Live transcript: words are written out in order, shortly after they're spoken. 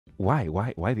Why?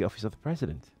 Why the office of the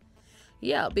president?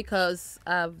 Yeah, because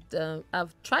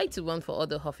I've tried to run for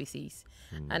other offices,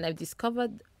 and I've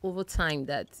discovered over time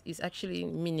that it's actually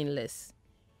meaningless,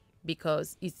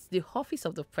 because it's the office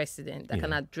of the president that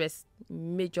can address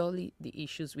majorly the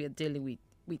issues we are dealing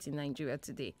with in Nigeria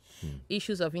today.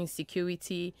 Issues of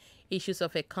insecurity, issues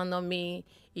of economy,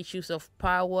 issues of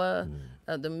power,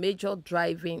 the major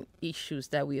driving issues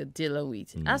that we are dealing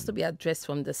with has to be addressed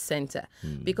from the center,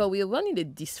 because we are running a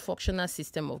dysfunctional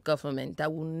system of government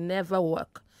that will never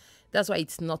work. That's why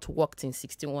it's not worked in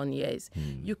 61 years.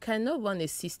 You cannot run a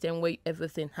system where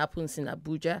everything happens in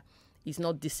Abuja. It's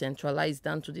not decentralized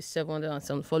down to the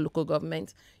 774 local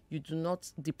governments. You do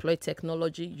not deploy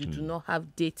technology. You do not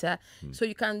have data. So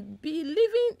you can be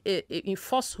living in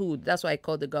falsehood. That's why I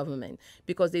call the government,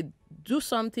 because they do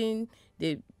something,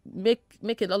 they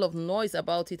make a lot of noise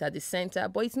about it at the center,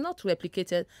 but it's not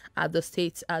replicated at the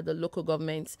states, at the local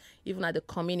governments, even at the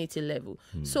community level.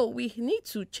 So we need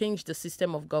to change the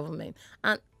system of government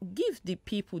and give the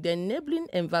people the enabling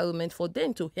environment for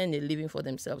them to earn a living for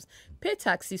themselves, pay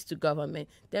taxes to government.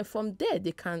 Then from there,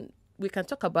 we can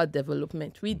talk about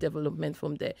development, redevelopment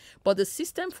from there. But the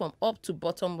system from up to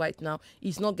bottom right now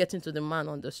is not getting to the man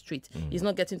on the street. It's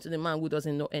not getting to the man who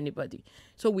doesn't know anybody.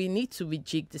 So we need to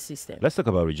rejig the system. Let's talk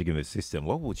about rejigging the system.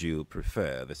 What would you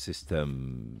prefer the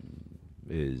system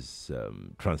is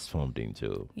transformed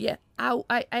into? Yeah,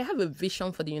 I have a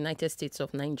vision for the United States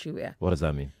of Nigeria. What does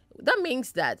that mean? That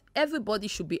means that everybody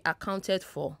should be accounted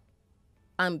for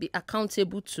and be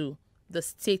accountable to the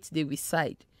state they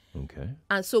reside. Okay.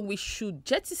 And so we should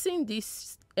jettison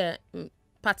this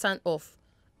pattern of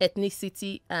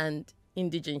ethnicity and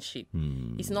indigenship.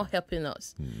 It's not helping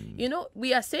us. You know,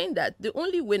 we are saying that the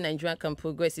only way Nigeria can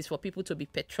progress is for people to be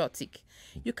patriotic.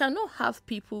 You cannot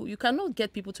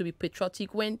get people to be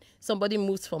patriotic when somebody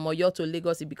moves from Oyo to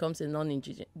Lagos, it becomes a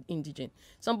non-indigen.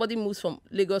 Somebody moves from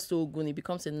Lagos to Ogun, it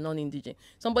becomes a non-indigen.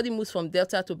 Somebody moves from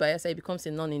Delta to Bayelsa, it becomes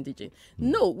a non-indigen.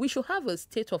 No, we should have a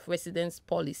state of residence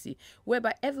policy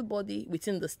whereby everybody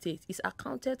within the state is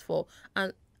accounted for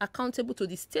and accountable to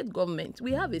the state government.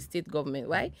 We have a state government,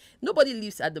 right? Nobody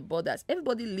lives at the borders.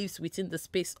 Everybody lives within the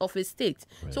space of a state.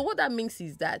 Right. So what that means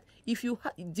is that if you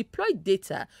deploy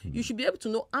data, you should be able to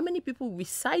know how many people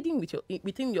residing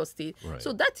within your state. Right.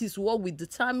 So that is what will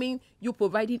determine you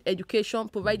providing education,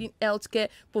 providing healthcare,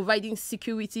 providing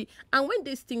security. And when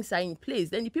these things are in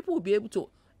place, then the people will be able to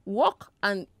work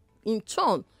and in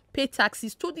turn pay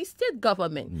taxes to the state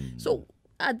government. So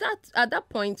at that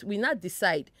point, we now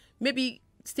decide maybe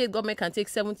state government can take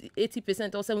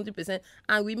 80% or 70%,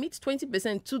 and we meet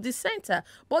 20% to the center.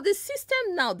 But the system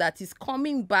now that is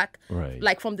coming back,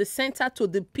 like from the center to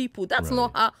the people, that's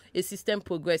not how a system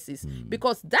progresses,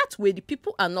 because that way the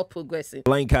people are not progressing.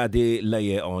 Blankade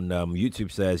Laye on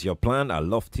YouTube says, your plan are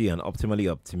lofty and optimally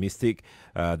optimistic.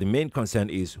 The main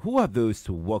concern is, who are those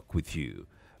to work with you?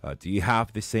 Do you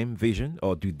have the same vision,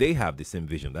 or do they have the same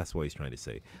vision? That's what he's trying to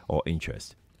say, or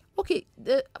interest. Okay,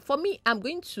 for me, I'm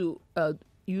going to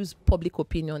use public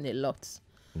opinion a lot.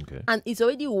 Okay. And it's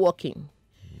already working.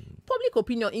 Public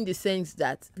opinion in the sense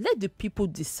that let the people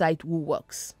decide who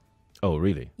works. Oh,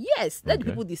 really? Yes, let the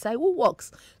people decide who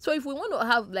works. So if we want to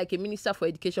have like a minister for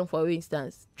education, for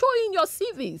instance, throw in your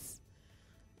CVs.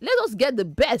 Let us get the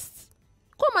best.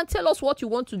 Come and tell us what you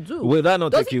want to do. Will that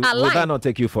not take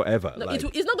you forever? No,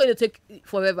 it's not going to take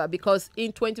forever, because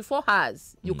in 24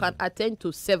 hours you can attend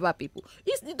to several people.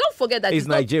 Don't forget that it's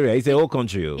Nigeria. It's a whole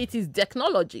country. It is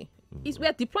technology. We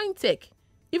are deploying tech.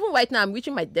 Even right now, I'm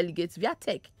reaching my delegates via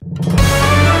tech.